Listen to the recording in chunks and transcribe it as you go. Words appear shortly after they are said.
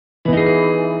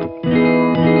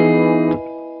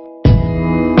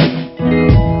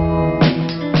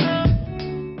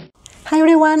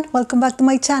everyone, welcome back to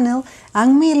my channel.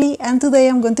 I'm Mily and today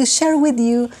I'm going to share with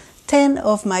you 10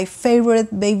 of my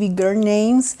favorite baby girl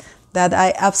names that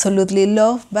I absolutely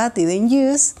love but didn't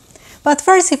use. But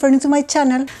first, if you're new to my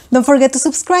channel, don't forget to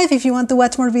subscribe if you want to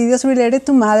watch more videos related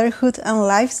to motherhood and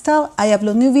lifestyle. I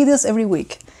upload new videos every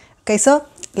week. Okay, so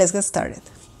let's get started.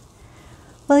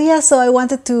 Well, yeah, so I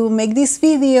wanted to make this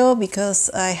video because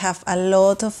I have a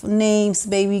lot of names,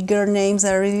 baby girl names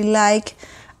I really like.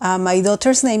 My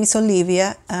daughter's name is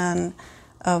Olivia and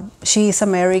she is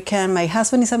American, my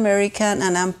husband is American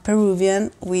and I'm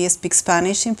Peruvian. We speak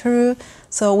Spanish in Peru,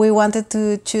 so we wanted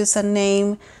to choose a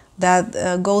name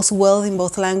that goes well in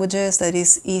both languages, that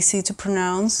is easy to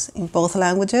pronounce in both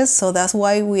languages. So that's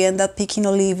why we ended up picking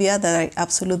Olivia, that I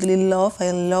absolutely love. I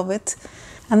love it.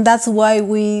 And that's why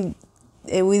we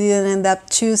didn't end up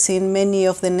choosing many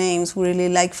of the names we really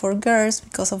like for girls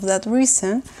because of that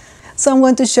reason. So I'm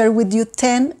going to share with you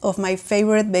 10 of my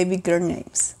favorite baby girl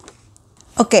names.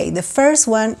 Okay, the first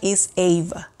one is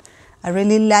Ava. I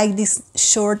really like this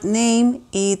short name.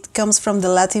 It comes from the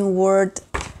Latin word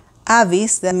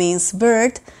avis, that means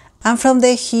bird, and from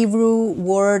the Hebrew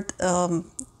word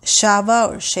shava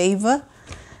or shava,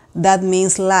 that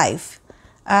means life.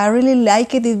 I really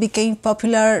like it. It became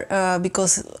popular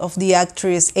because of the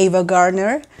actress Ava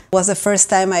Gardner. It was the first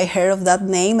time I heard of that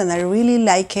name and I really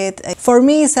like it. For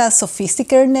me, it's a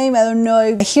sophisticated name. I don't know,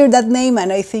 I hear that name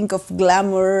and I think of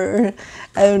glamour.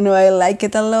 I don't know, I like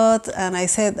it a lot. And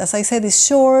as I said, it's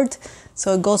short,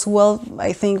 so it goes well,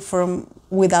 I think,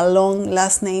 with a long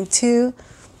last name too.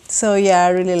 So yeah, I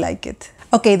really like it.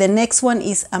 Okay, the next one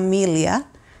is Amelia.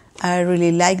 I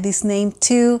really like this name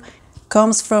too.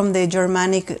 Comes from the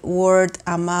Germanic word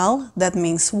amal, that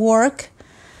means work,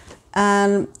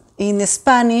 and in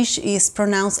Spanish is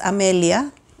pronounced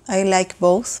Amelia. I like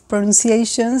both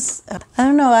pronunciations. I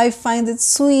don't know, I find it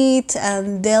sweet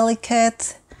and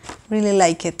delicate. Really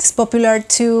like it. It's popular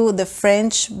too, the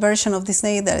French version of this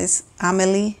name, that is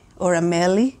Amélie or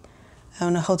Amélie. I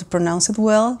don't know how to pronounce it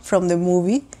well, from the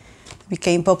movie. It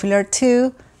became popular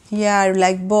too. Yeah, I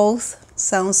like both.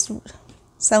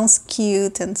 Sounds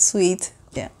cute and sweet.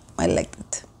 Yeah, I like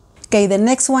it. Okay, the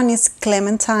next one is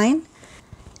Clementine.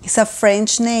 It's a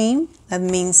French name that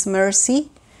means mercy.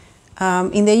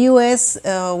 In the US,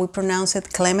 we pronounce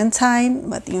it Clementine,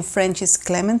 but in French it's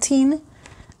Clementine.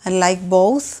 I like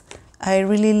both. I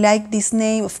really like this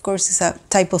name. Of course, it's a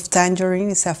type of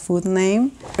tangerine. It's a food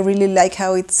name. I really like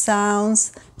how it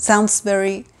sounds. Sounds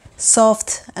very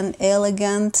soft and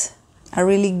elegant. A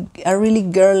really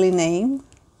girly name.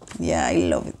 Yeah, I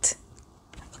love it.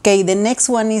 Okay, the next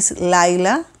one is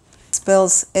Lila. It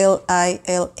spells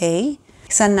L-I-L-A.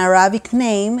 It's an Arabic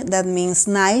name that means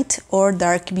night or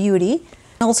dark beauty.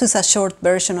 Also, it's a short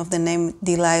version of the name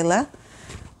Delilah.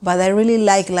 But I really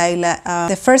like Lila.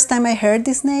 The first time I heard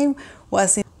this name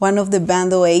was in one of the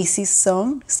band Oasis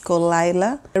songs. It's called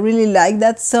Lila. I really like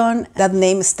that song. That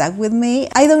name stuck with me.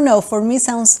 I don't know, for me it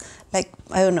sounds like,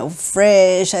 I don't know,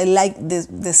 fresh. I like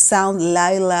the sound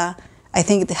Lila. I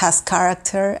think it has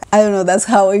character. I don't know, that's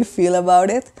how I feel about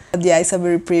it. But yeah, it's a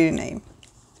very pretty name.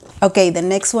 Okay, the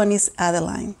next one is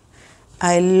Adeline.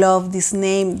 I love this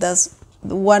name. That's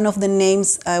one of the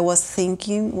names I was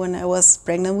thinking when I was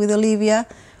pregnant with Olivia.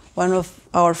 One of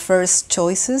our first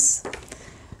choices.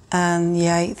 And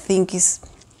yeah, I think it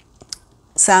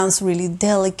sounds really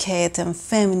delicate and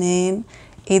feminine.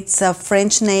 It's a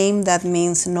French name that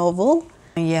means novel.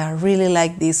 Yeah, I really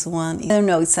like this one. I don't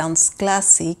know, it sounds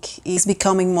classic. It's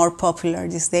becoming more popular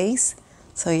these days.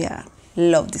 So yeah,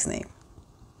 love this name.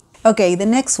 Okay, the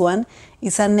next one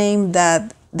is a name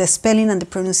that the spelling and the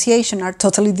pronunciation are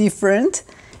totally different.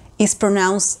 It's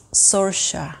pronounced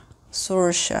Sorsha.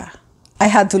 Sorsha. I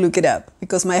had to look it up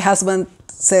because my husband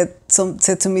said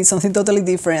to me something totally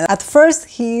different. At first,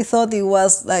 he thought it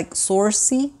was like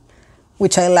Sorcy,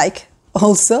 which I like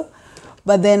also.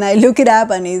 But then I look it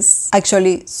up and it's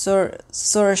actually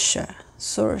Sorsha.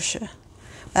 Sorsha.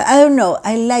 I don't know,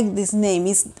 I like this name.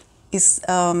 It's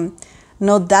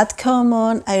not that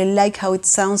common. I like how it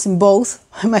sounds in both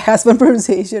my husband's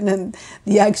pronunciation and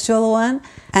the actual one.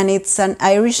 And it's an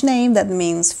Irish name that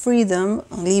means freedom,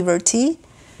 liberty.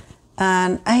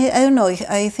 And I don't know,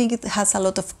 I think it has a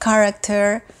lot of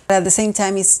character. But at the same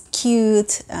time, it's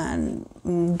cute and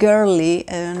girly,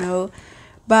 I don't know.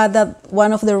 But that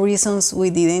one of the reasons we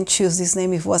didn't choose this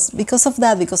name was because of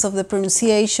that, because of the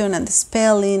pronunciation and the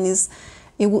spelling.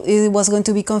 It was going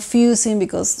to be confusing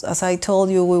because, as I told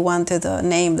you, we wanted a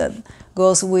name that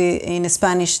goes in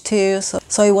Spanish too.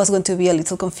 So it was going to be a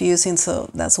little confusing, so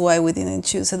that's why we didn't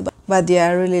choose it. But yeah,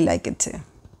 I really like it too.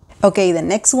 Okay, the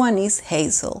next one is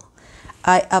Hazel.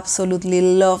 I absolutely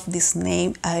love this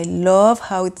name. I love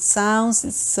how it sounds.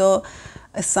 It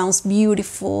sounds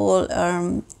beautiful,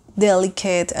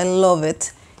 delicate. I love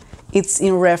it. It's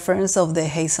in reference of the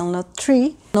hazelnut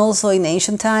tree. And also in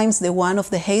ancient times, the one of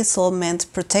the hazel meant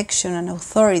protection and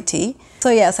authority. So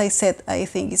yeah, as I said, I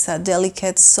think it's a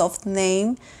delicate, soft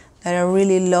name that I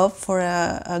really love for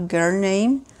a girl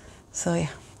name. So yeah,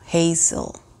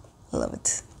 Hazel. Love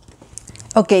it.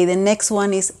 Okay, the next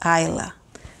one is Isla.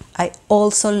 I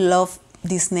also love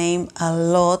this name a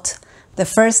lot. The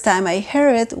first time I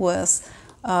heard it was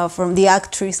from the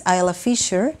actress Isla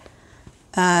Fisher,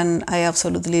 and I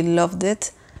absolutely loved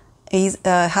it. It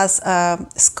has a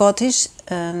Scottish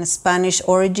and Spanish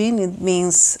origin. It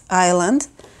means island,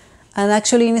 and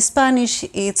actually in Spanish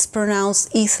it's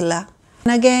pronounced Isla.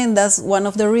 And again, that's one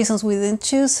of the reasons we didn't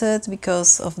choose it,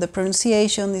 because of the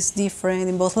pronunciation is different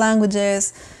in both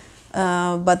languages,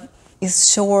 but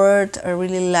it's short. I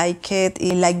really like it.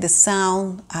 I like the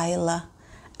sound, Isla.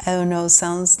 I don't know,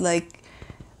 sounds like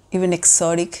even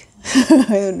exotic. I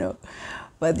don't know,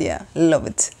 but yeah, love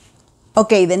it.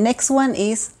 Okay, the next one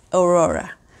is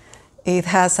Aurora. It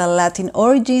has a Latin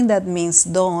origin that means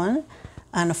dawn,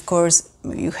 and of course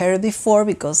you heard it before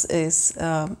because it's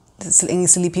in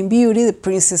Sleeping Beauty, the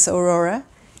Princess Aurora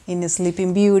in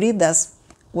Sleeping Beauty. That's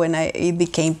when it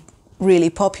became really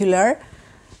popular.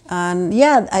 And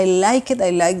yeah, I like it. I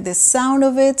like the sound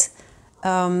of it.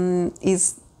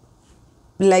 It's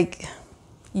like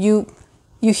you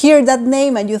hear that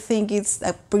name and you think it's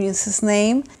a princess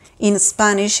name. In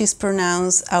Spanish, it's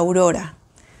pronounced Aurora.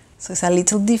 So it's a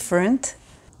little different.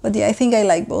 But yeah, I think I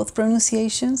like both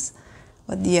pronunciations.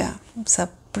 But yeah, it's a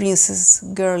princess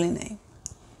girly name.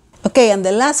 Okay, and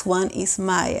the last one is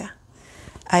Maya.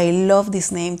 I love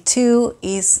this name too.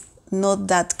 It's not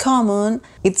that common.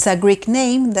 It's a Greek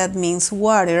name that means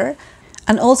water.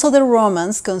 And also the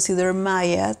Romans consider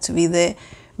Maya to be the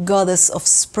goddess of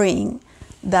spring.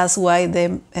 That's why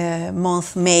the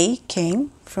month May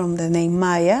came from the name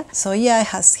Maya. So yeah, it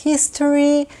has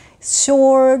history, it's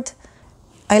short.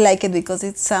 I like it because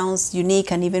it sounds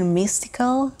unique and even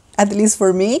mystical, at least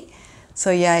for me.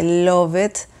 So yeah, I love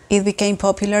it. It became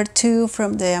popular too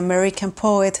from the American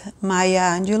poet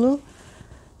Maya Angelou.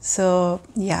 So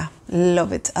yeah,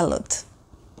 love it a lot.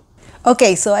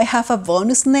 Okay, so I have a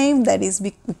bonus name that is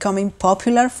becoming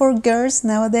popular for girls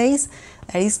nowadays.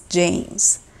 That is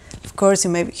James. Of course,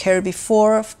 you may have heard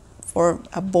before for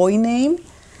a boy name,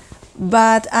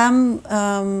 but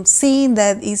I'm seeing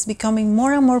that it's becoming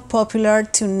more and more popular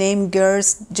to name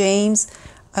girls James,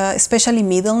 especially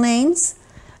middle names.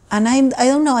 And I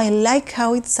don't know, I like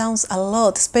how it sounds a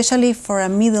lot, especially for a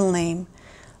middle name.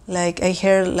 Like I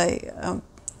heard like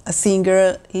a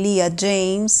singer, Leah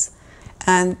James,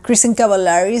 and Kristen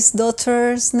Cavallari's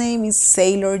daughter's name is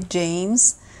Sailor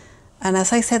James. And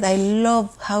as I said, I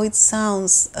love how it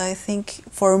sounds. I think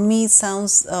for me it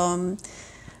sounds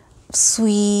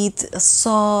sweet,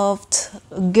 soft,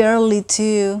 girly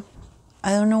too.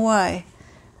 I don't know why.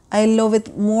 I love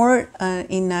it more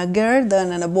in a girl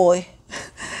than in a boy.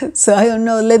 So I don't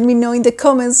know, let me know in the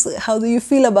comments, how do you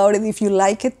feel about it, if you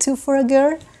like it too for a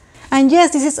girl? And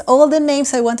yes, this is all the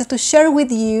names I wanted to share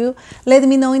with you. Let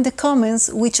me know in the comments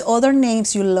which other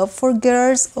names you love for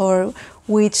girls, or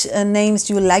which names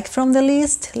you like from the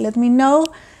list. Let me know.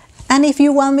 And if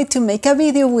you want me to make a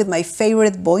video with my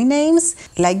favorite boy names,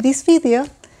 like this video.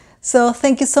 So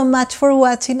thank you so much for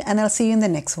watching, and I'll see you in the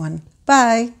next one.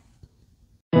 Bye!